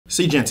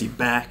SeeJeanty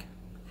back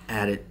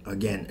at it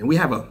again, and we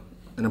have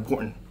an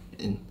important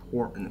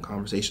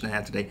conversation to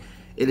have today.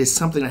 It is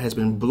something that has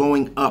been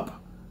blowing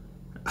up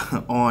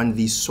on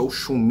the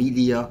social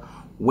media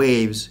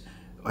waves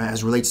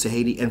as relates to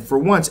Haiti, and for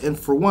once,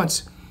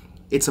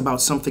 it's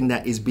about something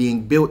that is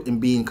being built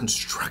and being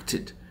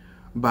constructed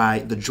by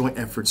the joint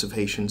efforts of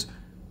Haitians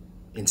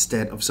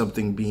instead of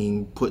something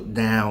being put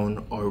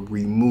down or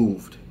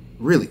removed.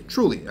 Really,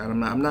 truly, I'm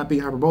not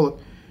being hyperbolic.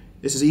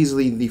 This is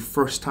easily the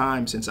first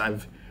time since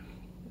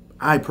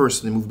I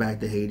personally moved back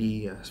to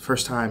Haiti.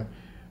 First time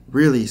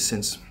really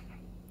since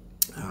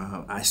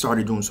I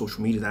started doing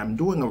social media that I'm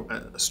doing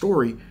a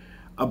story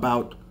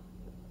about,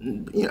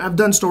 I've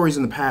done stories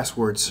in the past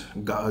where it's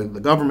the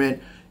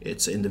government,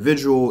 it's an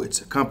individual,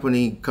 it's a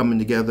company coming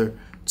together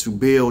to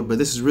build, but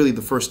this is really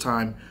the first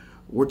time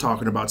we're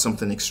talking about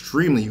something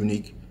extremely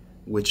unique,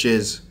 which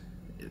is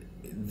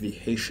the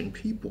Haitian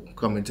people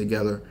coming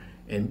together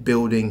and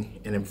building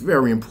in a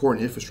very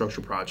important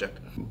infrastructure project.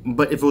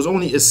 But if it was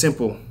only as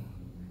simple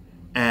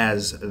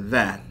as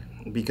that,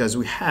 because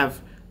we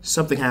have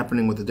something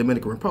happening with the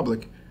Dominican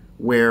Republic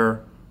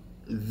where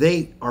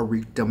they are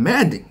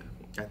demanding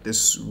that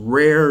this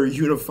rare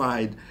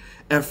unified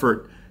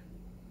effort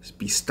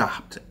be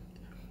stopped.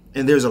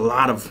 And there's a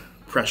lot of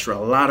pressure, a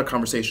lot of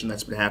conversation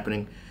that's been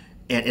happening.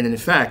 And in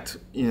fact,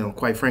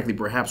 quite frankly,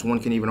 perhaps one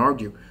can even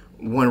argue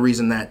one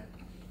reason that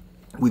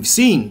we've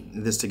seen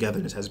this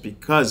togetherness has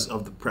because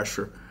of the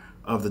pressure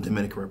of the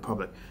Dominican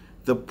Republic.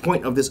 The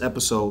point of this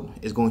episode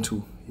is going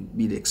to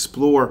be to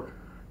explore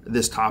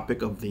this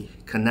topic of the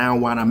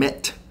Canal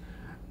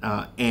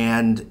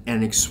and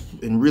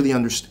really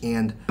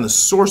understand the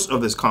source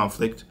of this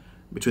conflict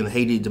between the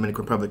Haiti and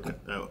Dominican Republic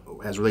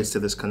as relates to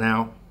this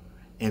canal,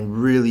 and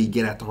really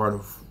get at the heart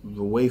of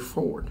the way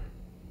forward.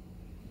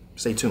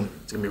 Stay tuned.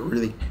 It's going to be a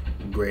really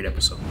great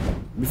episode.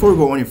 Before we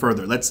go any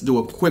further, let's do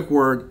a quick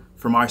word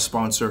from our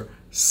sponsor,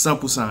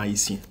 100%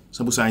 Haitian.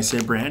 100%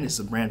 Haitian brand is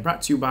a brand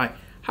brought to you by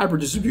Hyper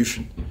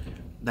Distribution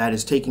that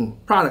is taking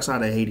products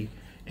out of Haiti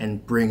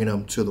and bringing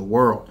them to the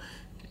world.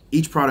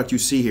 Each product you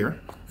see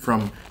here,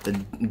 from the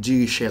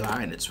G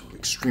line, its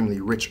extremely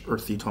rich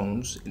earthy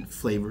tones and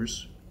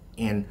flavors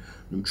and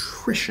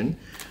nutrition,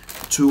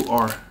 to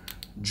our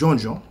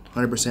Jonjon,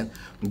 100%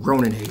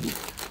 grown in Haiti,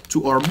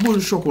 to our boule de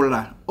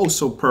chocolat, oh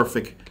so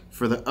perfect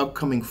for the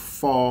upcoming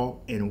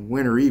fall and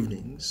winter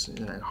evenings,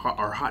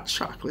 our hot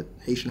chocolate,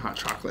 Haitian hot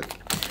chocolate,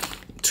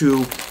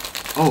 to,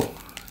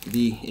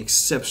 the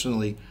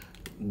exceptionally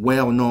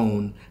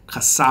well-known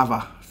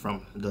cassava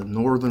from the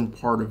northern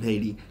part of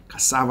Haiti,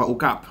 cassava au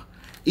cap.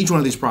 Each one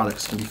of these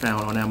products can be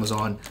found on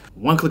Amazon,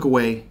 one click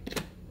away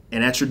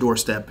and at your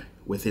doorstep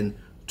within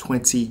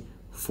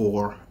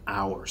 24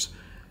 hours.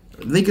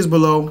 The link is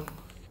below.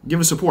 Give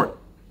us support,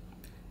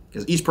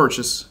 because each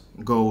purchase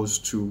goes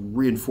to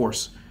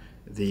reinforce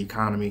the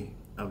economy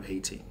of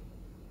Haiti.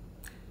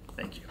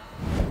 Thank you.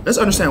 Let's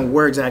understand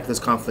where exactly this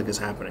conflict is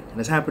happening. And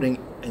it's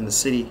happening in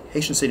the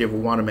Haitian city of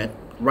Ouanamet,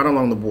 right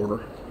along the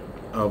border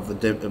of the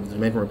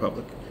Dominican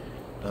Republic,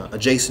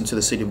 adjacent to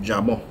the city of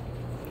Jabon.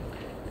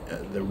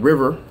 The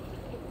river,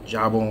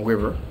 Jabon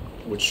River,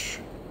 which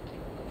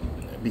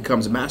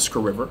becomes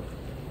Massacre River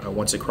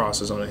once it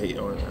crosses on the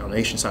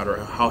Haitian side, or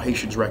how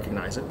Haitians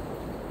recognize it,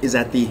 is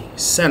at the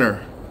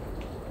center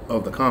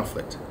of the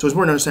conflict. So it's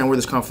important to understand where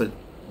this conflict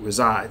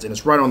resides, and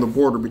it's right on the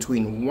border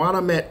between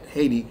Ouanamet,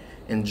 Haiti,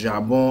 and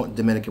Jabon,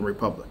 Dominican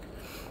Republic.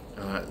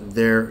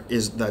 There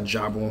is the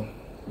Jabon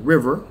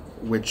River,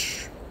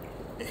 which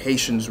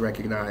Haitians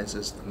recognize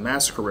as the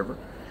Massacre River.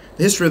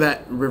 The history of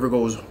that river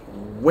goes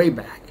way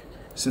back,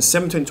 since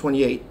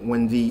 1728,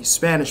 when the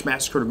Spanish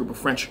massacred a group of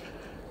French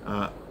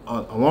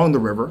along the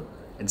river,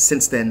 and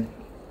since then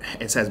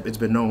it's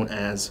been known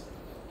as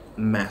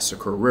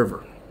Massacre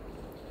River.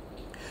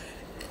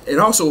 It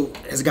also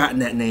has gotten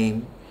that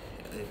name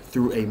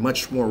through a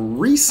much more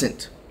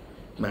recent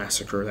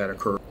massacre that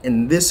occurred.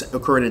 And this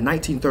occurred in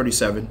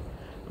 1937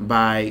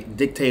 by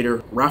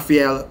dictator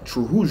Rafael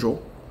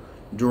Trujillo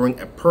during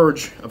a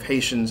purge of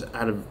Haitians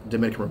out of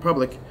Dominican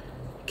Republic,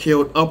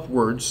 killed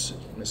upwards,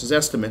 this is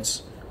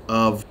estimates,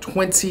 of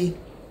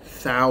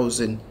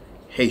 20,000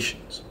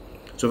 Haitians.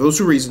 So for those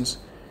two reasons,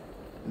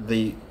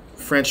 the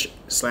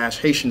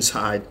French/Haitian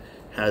side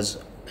has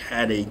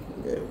had a,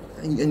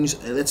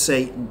 let's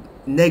say,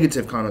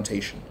 negative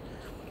connotation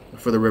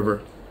for the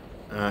river,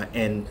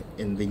 and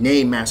the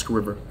name Massacre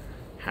River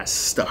has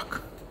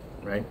stuck,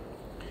 right?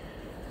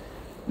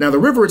 Now the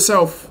river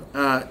itself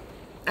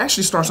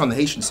actually starts on the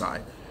Haitian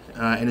side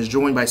and is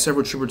joined by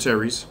several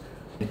tributaries,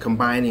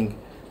 combining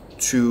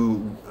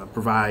to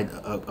provide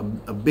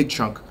a big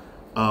chunk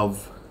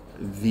of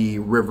the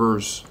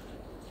river's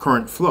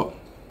current flow.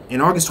 In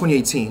August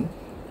 2018,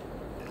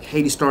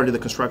 Haiti started the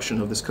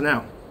construction of this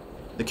canal.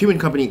 The Cuban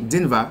company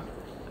Dinva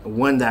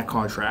won that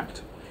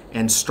contract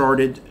and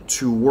started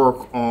to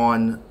work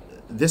on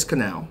this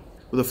canal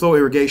with a flow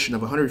irrigation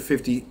of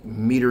 150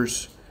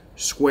 meters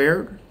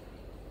squared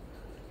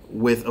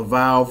with a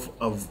valve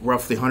of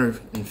roughly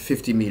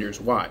 150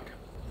 meters wide.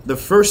 The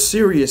first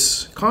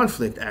serious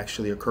conflict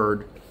actually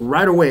occurred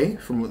right away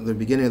from the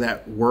beginning of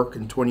that work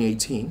in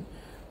 2018,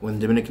 when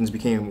Dominicans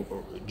became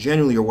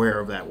genuinely aware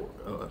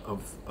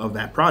of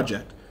that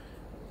project.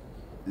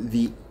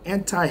 The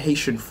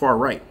anti-Haitian far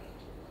right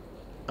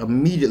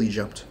immediately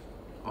jumped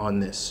on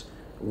this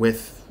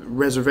with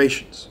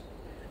reservations.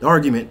 The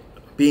argument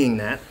being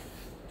that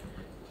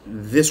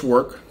this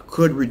work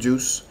could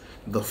reduce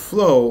the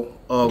flow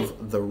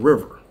of the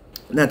river,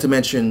 not to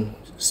mention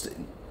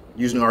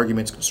using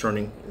arguments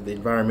concerning the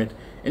environment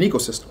and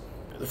ecosystem.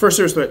 The first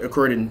serious threat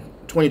occurred in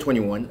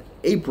 2021,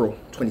 April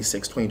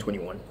 26,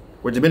 2021,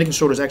 where Dominican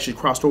soldiers actually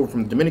crossed over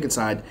from the Dominican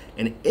side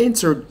and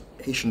entered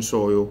Haitian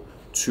soil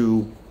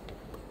to,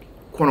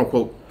 quote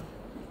unquote,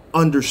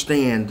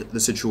 understand the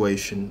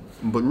situation,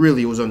 but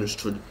really it was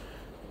understood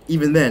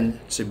even then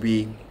to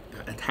be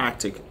a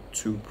tactic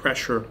to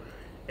pressure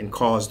and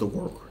cause the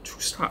work to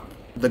stop.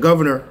 The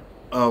governor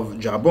of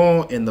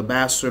Gabon and the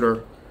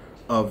ambassador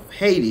of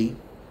Haiti,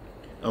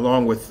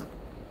 along with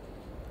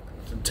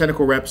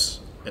technical reps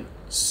and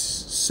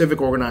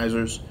civic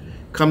organizers,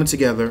 coming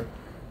together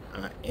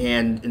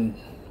and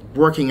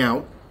working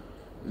out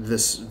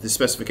this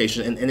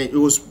specification, and it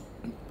was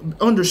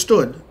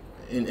understood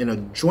in a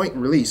joint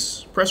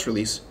press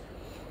release,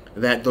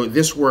 that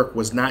this work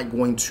was not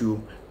going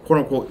to, quote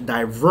unquote,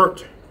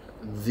 divert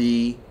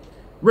the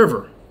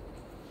river.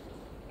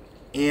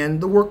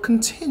 And the work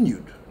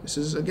continued. This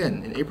is,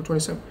 again, in April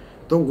 27th.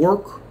 The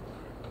work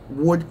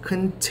would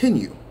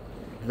continue.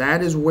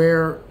 That is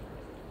where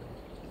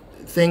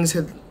things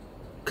had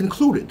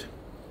concluded.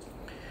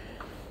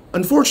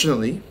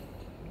 Unfortunately,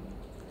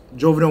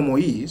 Jovenel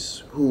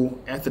Moïse, who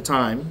at the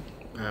time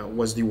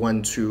was the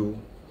one to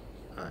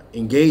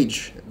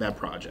engage that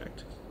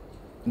project,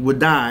 would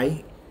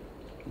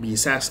be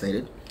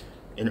assassinated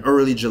in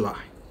early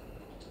July.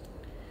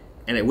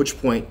 And at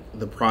which point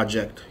the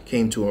project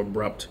came to an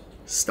abrupt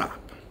stop.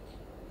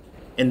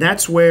 And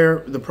that's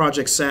where the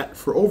project sat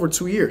for over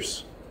 2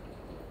 years.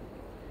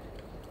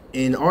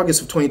 In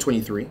August of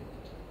 2023,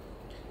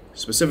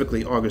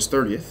 specifically August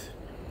 30th,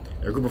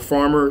 a group of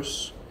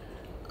farmers,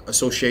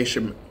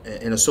 associations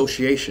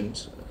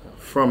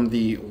from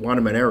the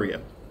Wandaman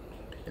area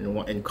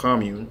and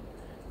commune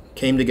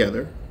came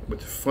together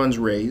with funds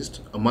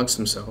raised amongst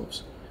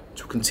themselves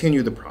to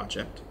continue the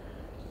project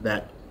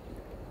that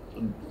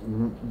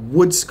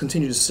would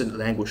continue to sit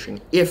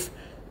languishing if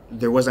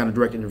there was not a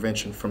direct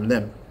intervention from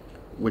them,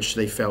 which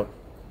they felt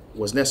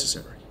was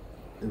necessary.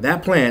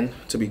 That plan,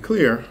 to be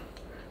clear,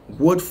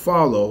 would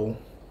follow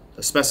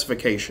the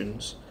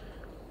specifications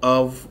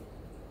of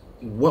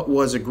what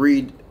was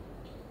agreed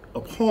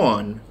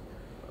upon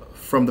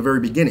from the very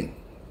beginning.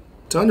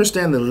 To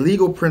understand the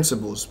legal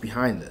principles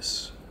behind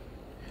this,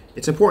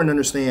 it's important to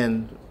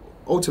understand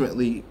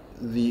ultimately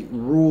the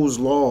rules,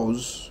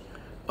 laws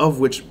of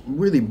which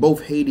really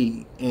both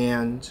Haiti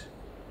and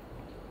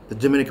the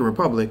Dominican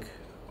Republic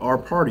are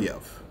party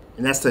of.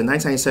 And that's the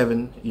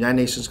 1997 United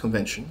Nations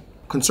Convention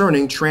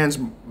concerning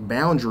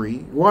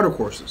transboundary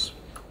watercourses.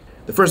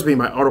 The first being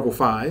by Article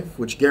 5,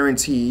 which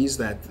guarantees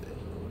that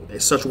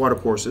such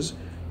watercourses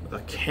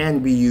can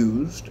be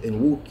used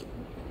and will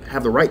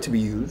have the right to be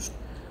used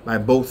by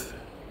both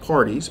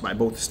parties, by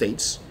both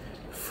states,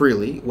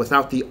 freely,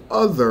 without the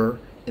other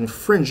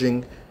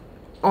infringing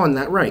on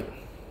that right.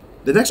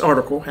 The next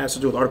article has to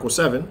do with Article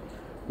 7,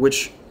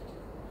 which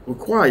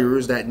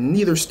requires that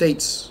neither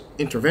state's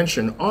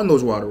intervention on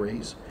those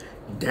waterways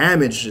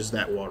damages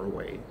that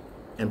waterway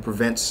and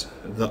prevents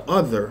the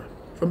other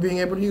from being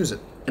able to use it.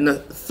 And the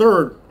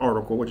third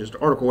article, which is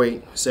Article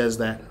 8, says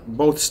that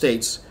both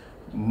states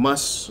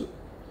must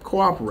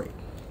cooperate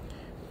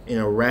in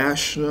a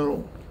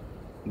rational,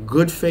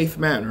 good faith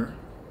manner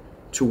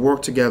to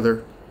work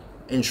together,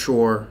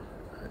 ensure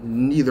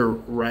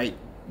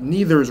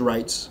neither's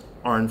rights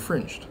are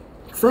infringed.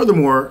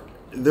 Furthermore,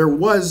 there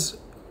was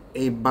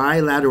a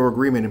bilateral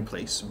agreement in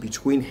place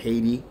between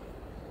Haiti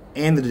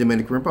and the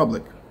Dominican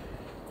Republic.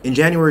 In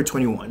January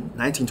 21,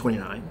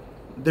 1929,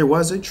 there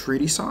was a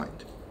treaty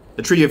signed.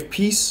 The Treaty of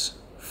Peace,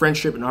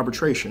 Friendship, and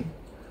Arbitration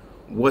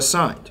was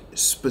signed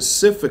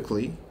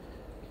specifically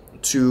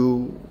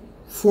to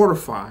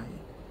fortify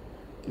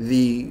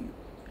the,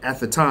 at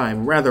the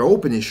time, rather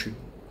open issue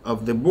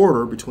of the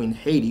border between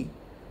Haiti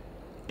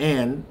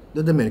and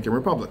the Dominican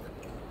Republic.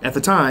 At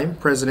the time,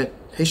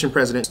 Haitian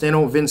President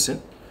Steno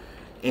Vincent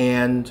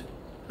and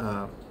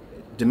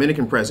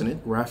Dominican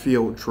President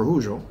Rafael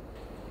Trujillo,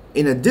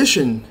 in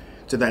addition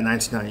to that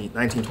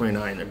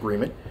 1929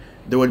 agreement,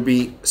 there would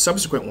be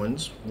subsequent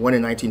ones, one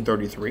in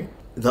 1933,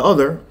 the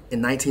other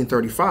in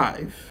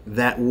 1935,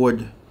 that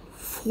would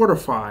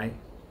fortify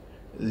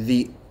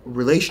the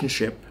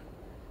relationship,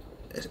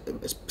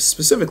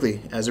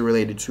 specifically as it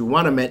related to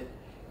Wandaman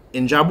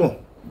in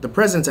Gabon. The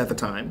presidents at the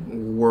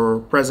time were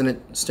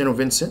President Steno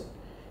Vincent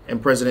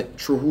and President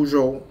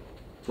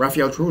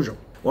Rafael Trujillo.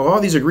 Well,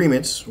 all these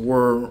agreements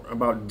were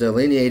about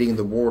delineating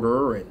the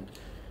border and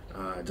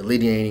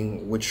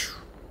delineating which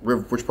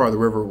part of the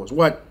river was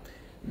what.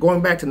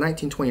 Going back to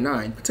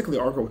 1929, particularly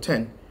Article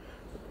 10,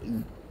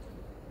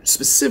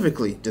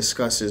 specifically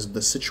discusses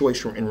the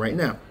situation we're in right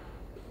now.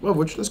 Well,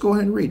 which let's go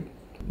ahead and read.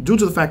 Due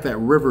to the fact that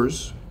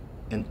rivers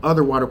and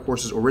other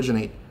watercourses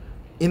originate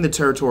in the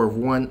territory of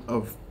one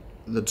of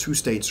the two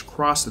states,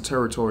 cross the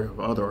territory of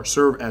other, or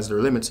serve as their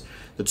limits,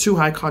 the two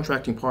high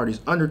contracting parties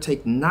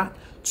undertake not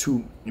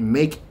to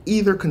make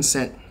either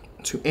consent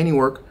to any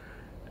work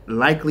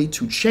likely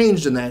to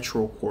change the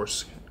natural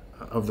course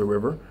of the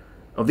river,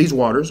 of these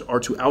waters, or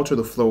to alter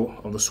the flow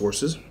of the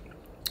sources.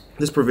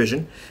 This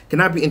provision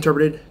cannot be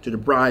interpreted to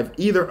deprive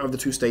either of the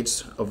two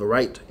states of the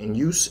right in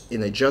use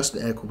in a just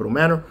and equitable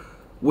manner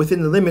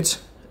within the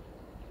limits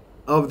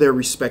of their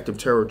respective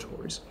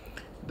territories,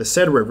 the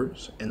said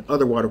rivers and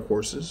other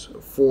watercourses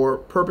for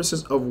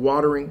purposes of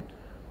watering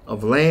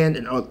of land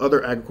and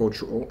other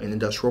agricultural and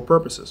industrial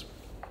purposes,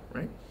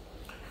 right?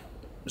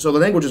 So the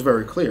language is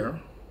very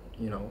clear.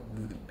 You know,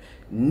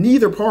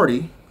 neither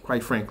party,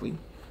 quite frankly,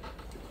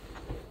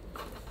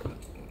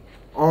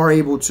 are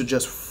able to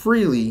just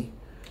freely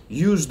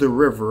use the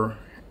river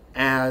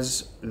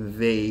as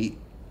they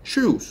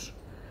choose.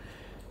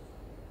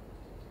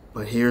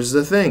 But here's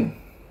the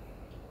thing.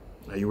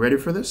 Are you ready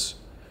for this?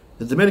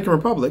 The Dominican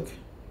Republic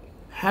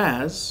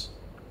has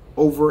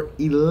over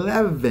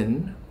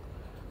 11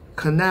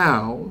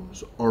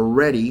 canals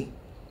already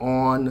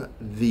on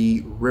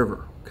the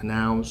river.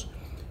 Canals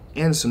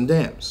and some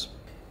dams.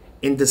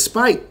 And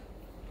despite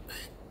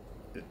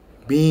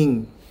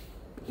being,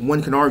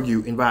 one can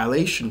argue, in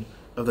violation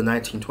of the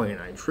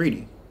 1929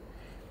 treaty,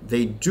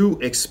 they do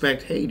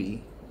expect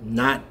Haiti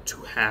not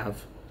to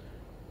have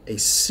a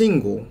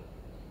single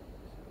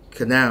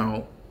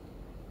canal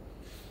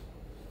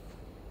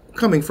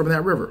coming from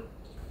that river.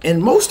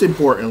 And most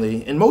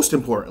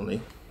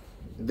importantly,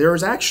 there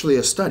is actually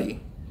a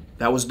study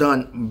that was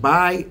done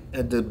by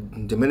a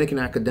Dominican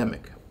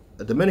academic,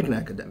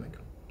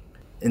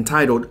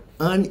 entitled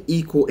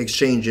Unequal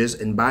Exchanges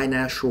in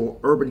Binational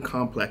Urban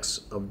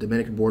Complex of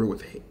Dominican Border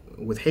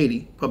with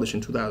Haiti, published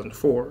in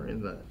 2004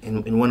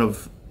 in one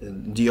of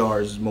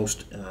DR's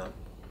most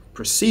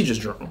prestigious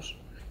journals,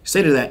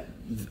 stated that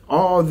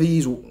all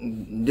these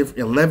different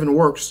 11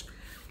 works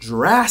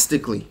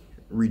drastically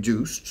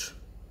reduced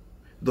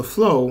the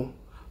flow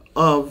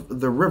of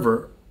the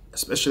river,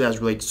 especially as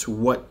relates to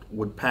what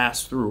would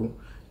pass through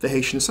the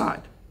Haitian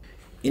side,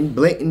 in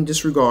blatant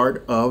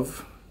disregard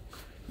of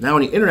not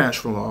only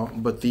international law,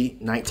 but the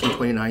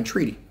 1929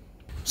 treaty.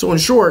 So in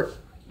short,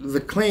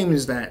 the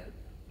claims that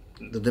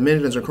the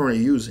Dominicans are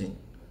currently using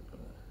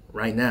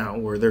right now,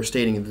 where they're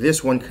stating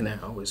this one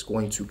canal is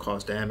going to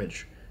cause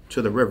damage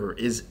to the river,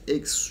 is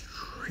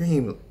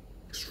extreme,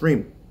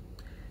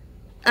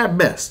 at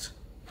best,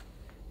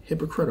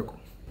 hypocritical.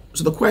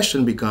 So the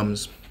question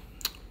becomes,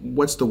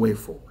 what's the way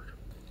forward?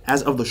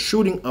 As of the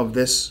shooting of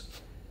this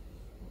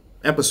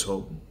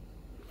episode,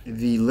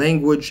 the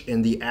language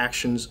and the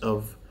actions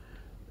of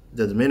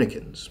the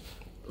Dominicans,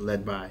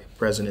 led by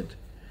President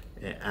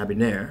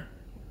Abinader,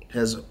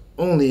 has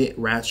only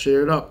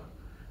ratcheted up,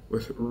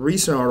 with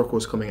recent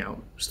articles coming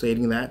out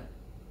stating that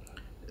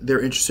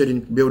they're interested in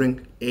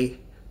building a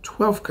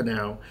 12th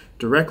canal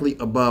directly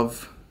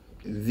above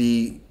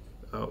the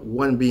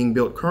one being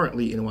built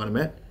currently in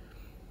Ouimet,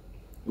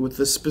 with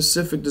the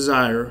specific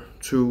desire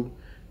to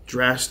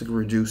drastically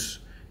reduce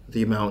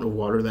the amount of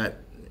water that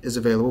is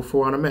available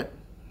for Ouimet,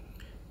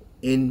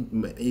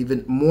 in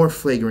even more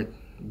flagrant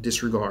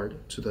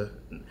disregard to the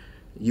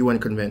UN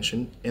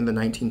Convention and the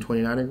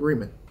 1929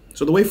 agreement.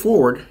 So the way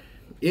forward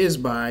is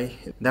by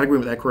that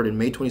agreement that occurred in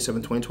May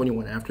 27,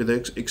 2021, after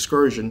the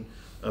excursion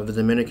of the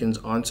Dominicans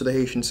onto the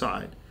Haitian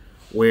side,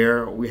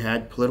 where we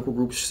had political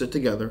groups sit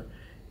together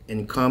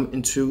and come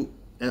into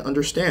an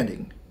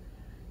understanding,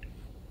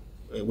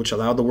 which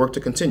allowed the work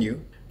to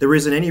continue. There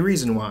isn't any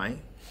reason why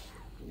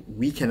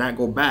we cannot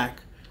go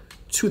back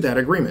to that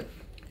agreement.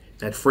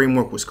 That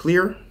framework was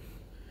clear,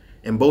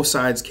 and both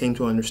sides came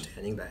to an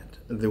understanding that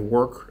the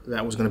work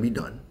that was going to be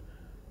done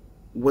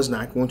was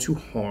not going to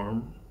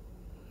harm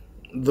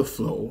the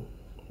flow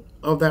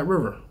of that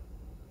river.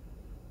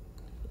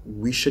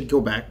 We should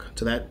go back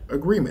to that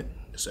agreement,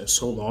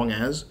 so long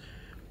as,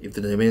 if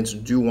the Dominicans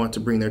do want to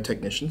bring their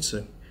technicians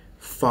to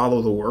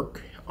follow the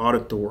work,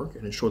 audit the work,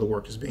 and ensure the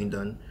work is being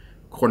done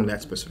according to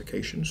that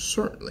specification,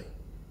 certainly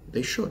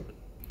they should.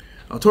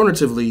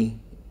 Alternatively,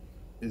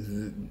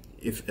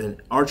 if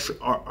an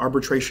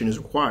arbitration is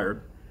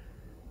required,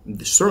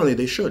 certainly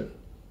they should.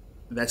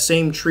 That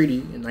same treaty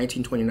in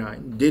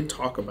 1929 did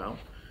talk about,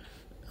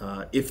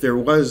 if there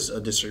was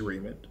a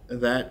disagreement,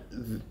 that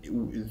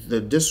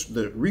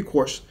the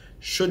recourse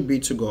should be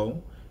to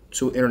go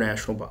to an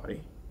international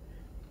body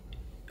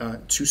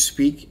to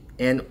speak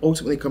and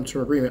ultimately come to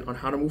an agreement on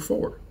how to move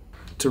forward.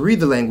 To read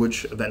the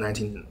language of that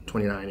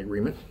 1929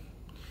 agreement,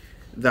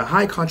 the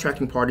high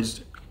contracting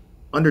parties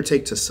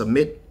undertake to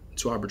submit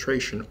to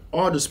arbitration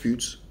all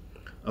disputes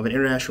of an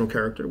international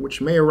character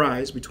which may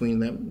arise between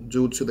them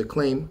due to the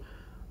claim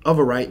of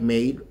a right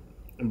made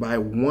by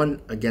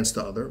one against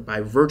the other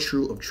by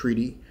virtue of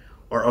treaty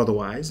or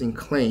otherwise, and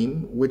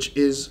claim which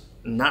is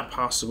not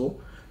possible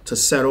to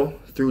settle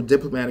through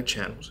diplomatic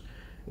channels,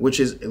 which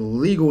is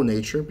illegal in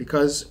nature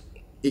because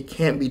it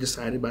can't be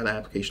decided by the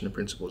application of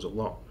principles of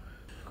law.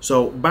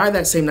 So by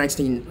that same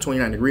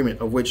 1929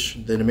 agreement, of which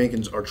the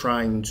Dominicans are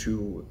trying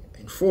to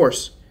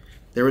enforce,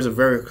 there is a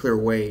very clear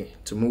way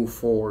to move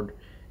forward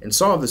and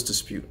solve this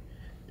dispute.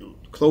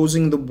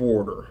 Closing the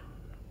border,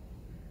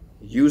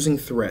 using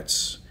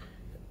threats,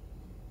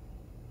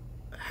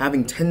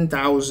 having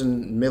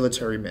 10,000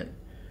 military men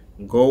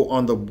go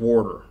on the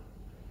border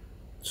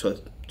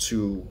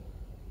to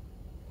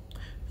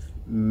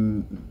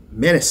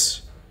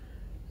menace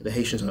the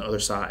Haitians on the other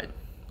side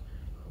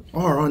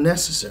are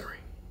unnecessary,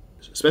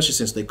 especially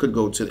since they could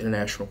go to the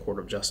International Court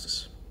of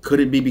Justice. Could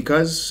it be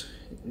because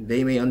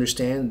they may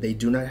understand they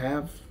do not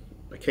have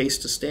a case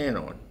to stand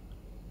on?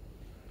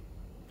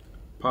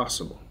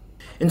 Possible.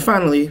 And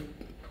finally,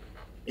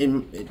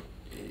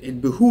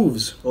 it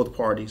behooves both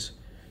parties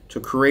to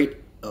create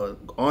an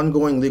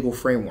ongoing legal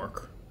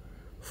framework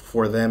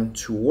for them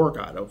to work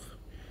out of,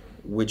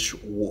 which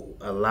will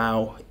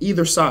allow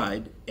either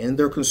side and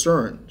their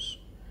concerns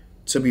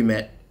to be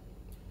met,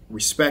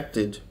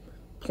 respected,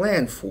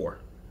 planned for.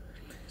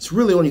 It's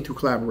really only through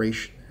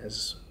collaboration,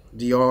 as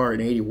DR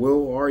and Haiti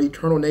will are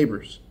eternal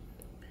neighbors,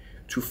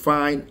 to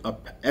find an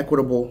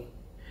equitable,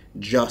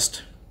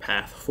 just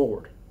path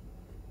forward.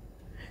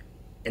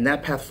 And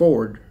that path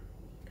forward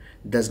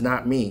does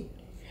not mean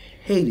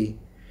Haiti,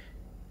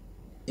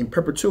 in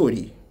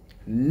perpetuity,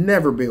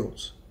 never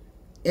builds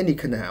any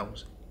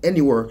canals, any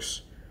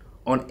works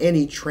on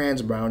any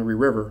transboundary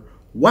river,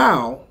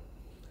 while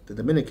the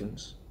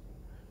Dominicans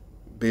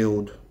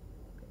build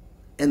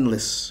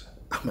endless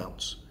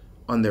amounts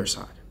on their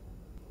side.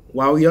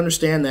 While we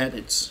understand that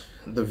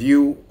the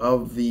view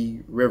of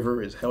the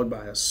river is held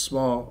by a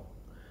small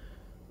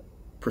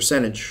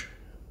percentage,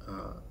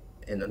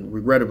 and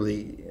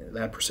regrettably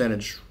that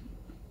percentage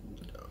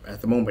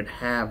at the moment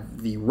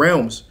have the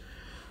realms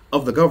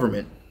of the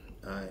government,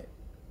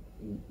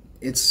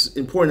 it's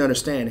important to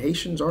understand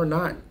Haitians are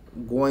not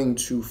going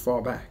to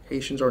fall back.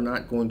 Haitians are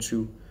not going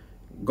to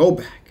go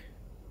back.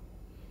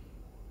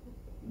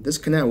 This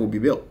canal will be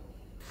built.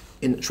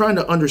 In trying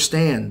to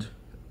understand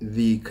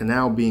the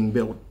canal being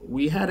built,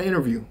 we had an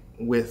interview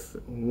with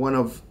one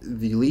of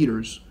the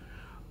leaders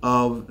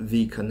of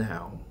the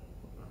canal,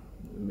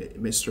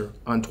 Mr.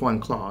 Antoine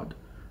Claude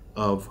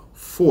of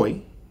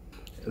Foy,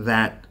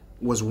 that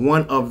was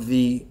one of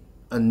the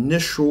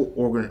initial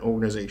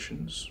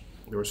organizations.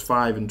 There was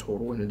 5 in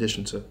total, in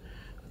addition to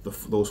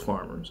those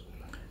farmers,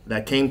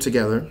 that came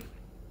together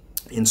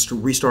and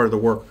restarted the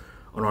work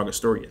on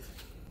August 30th.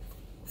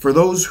 For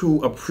those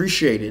who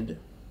appreciated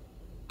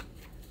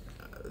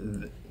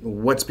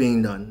what's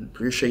being done,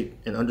 appreciate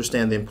and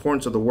understand the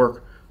importance of the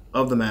work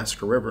of the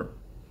Massacre River,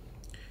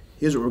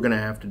 here's what we're going to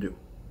have to do.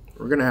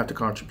 We're going to have to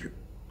contribute.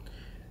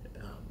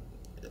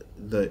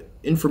 The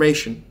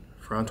information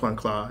for Antoine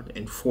Claude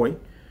and Foy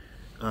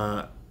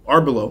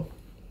are below.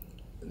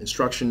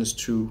 Instructions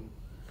to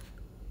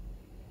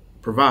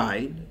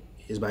provide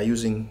is by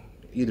using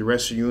either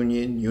Western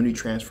Union,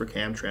 Unitransfer,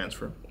 Cam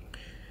Transfer,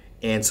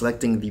 and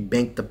selecting the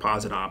bank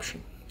deposit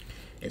option,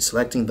 and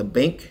selecting the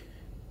bank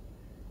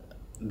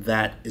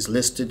that is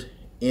listed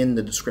in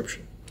the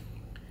description,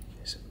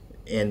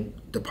 and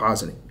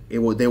depositing. They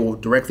will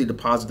directly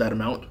deposit that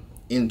amount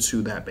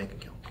into that bank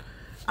account.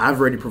 I've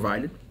already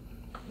provided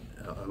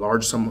a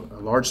large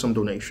sum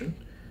donation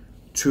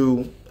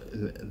to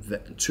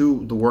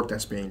the work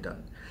that's being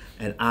done,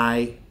 and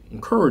I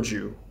encourage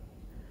you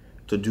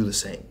to do the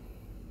same.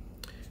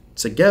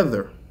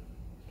 Together,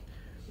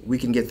 we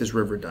can get this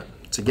river done.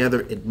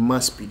 Together, it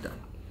must be done.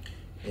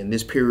 In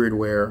this period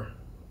where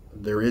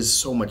there is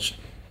so much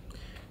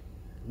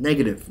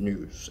negative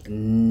news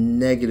and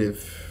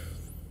negative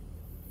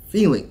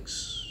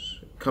feelings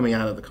coming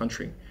out of the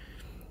country,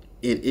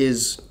 it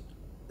is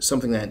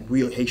something that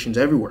we Haitians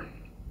everywhere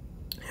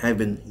have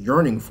been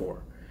yearning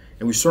for,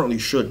 and we certainly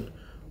should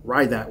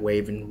ride that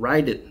wave and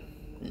ride it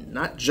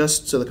not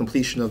just to the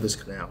completion of this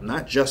canal,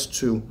 not just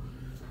to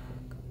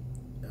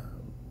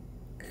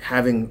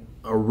having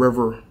a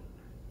river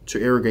to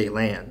irrigate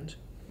land,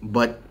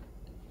 but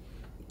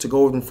to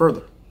go even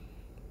further,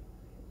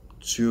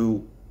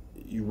 to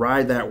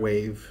ride that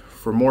wave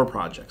for more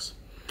projects,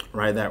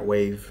 ride that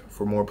wave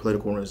for more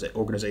political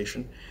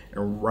organization,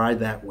 and ride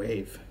that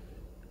wave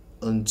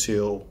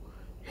until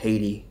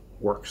Haiti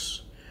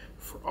works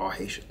for all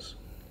Haitians.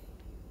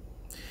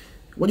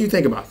 What do you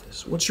think about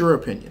this? What's your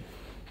opinion?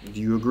 Do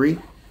you agree?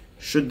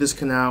 Should this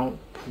canal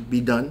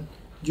be done?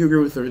 Do you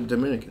agree with the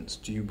Dominicans?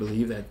 Do you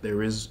believe that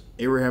there is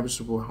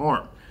irreversible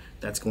harm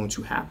that's going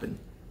to happen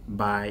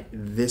by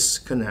this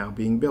canal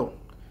being built?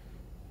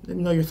 Let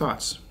me know your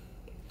thoughts.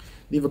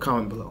 Leave a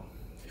comment below.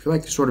 If you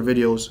like these sort of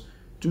videos,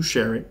 do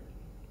share it,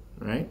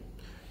 right?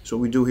 So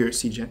what we do here at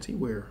SeeJeanty,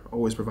 we're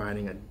always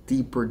providing a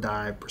deeper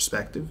dive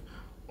perspective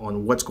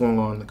on what's going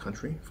on in the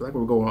country. If you like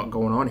what we're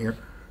going on here,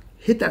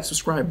 hit that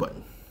subscribe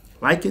button,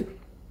 like it,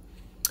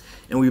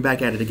 and we'll be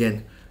back at it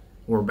again.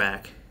 We're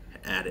back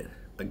at it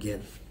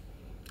again.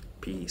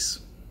 Peace.